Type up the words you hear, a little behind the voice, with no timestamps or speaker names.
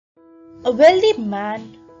A wealthy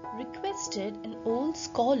man requested an old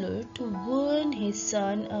scholar to warn his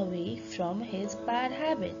son away from his bad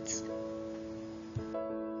habits.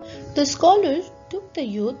 The scholar took the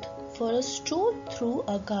youth for a stroll through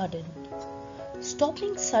a garden.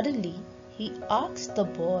 Stopping suddenly, he asked the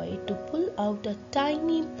boy to pull out a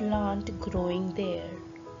tiny plant growing there.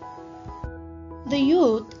 The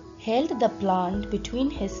youth held the plant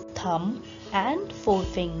between his thumb and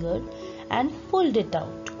forefinger and pulled it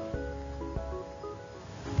out.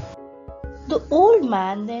 The old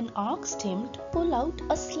man then asked him to pull out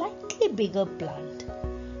a slightly bigger plant.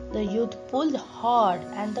 The youth pulled hard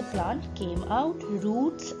and the plant came out,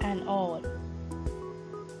 roots and all.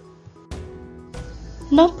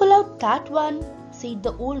 "Now pull out that one," said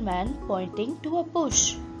the old man, pointing to a bush.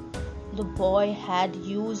 The boy had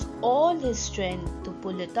used all his strength to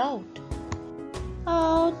pull it out.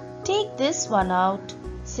 "Take this one out,"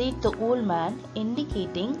 said the old man,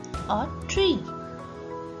 indicating a tree.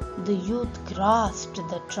 The youth grasped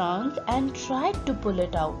the trunk and tried to pull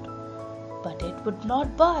it out, but it would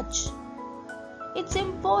not budge. "It's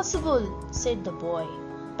impossible," said the boy,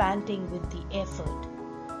 panting with the effort.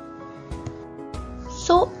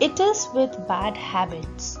 "So it is with bad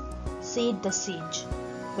habits," said the sage.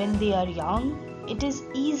 "When they are young, it is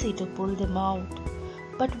easy to pull them out,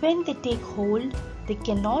 but when they take hold, they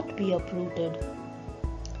cannot be uprooted."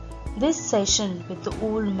 This session with the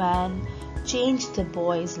old man changed the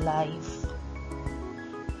boy's life.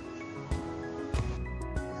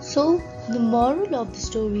 So, the moral of the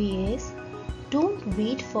story is, don't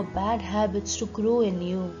wait for bad habits to grow in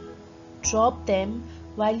you. Drop them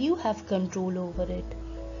while you have control over it,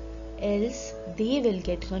 else they will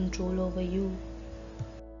get control over you.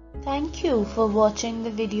 Thank you for watching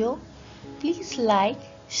the video. Please like,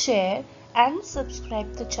 share and subscribe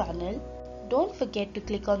the channel. Don't forget to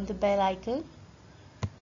click on the bell icon